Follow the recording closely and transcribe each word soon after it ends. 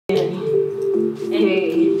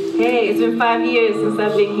Hey, it's been 5 years since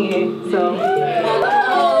I've been here, so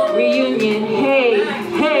reunion. Hey,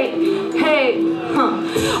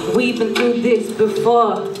 we've been through this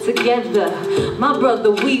before together. My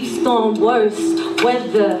brother, we've stormed worse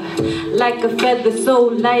weather. Like a feather, so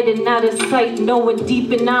light and out of sight, knowing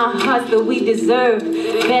deep in our hearts that we deserve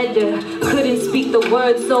better. Couldn't speak the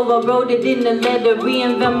words, so I wrote it in a letter.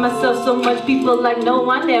 Reinvent myself so much, people like, no,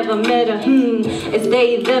 I never met her. It's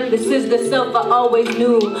they, them, this is the self I always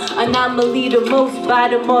knew. Anomaly the most,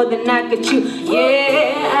 bite more than I could chew.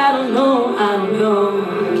 Yeah, I don't know.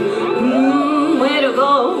 Where to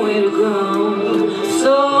go?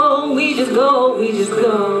 So we just go.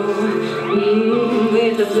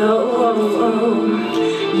 With the flow.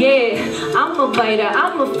 Yeah, I'm a biter,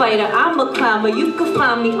 I'm a fighter, I'm a climber. You can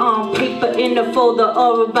find me on paper, in a folder,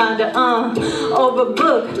 or a binder, or a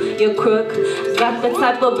book. You crook, got the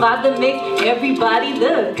type of vibe that make everybody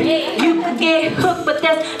look. You could get hooked, but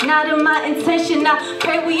that's not in my intention. I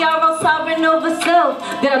pray we are all sovereign over self.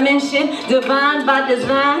 Dimension, divine by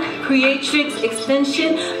design, creatrix,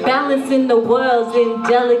 extension, balancing the worlds in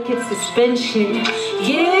delicate suspension.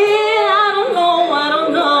 Yeah, I don't know.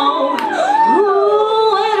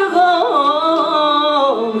 Where to go?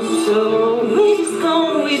 So we just go,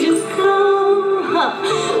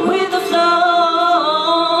 with the flow.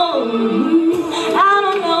 I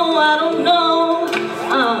don't know.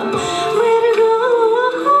 Where to go?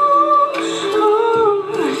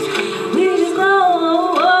 We just go,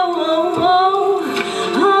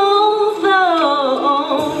 flow.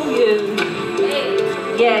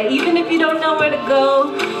 Yeah, even if you don't know where to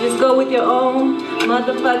go, just go with your own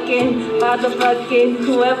motherfucking,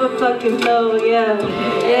 whoever fucking flow, yeah.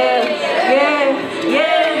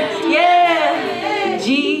 G,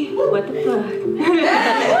 what the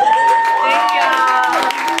fuck?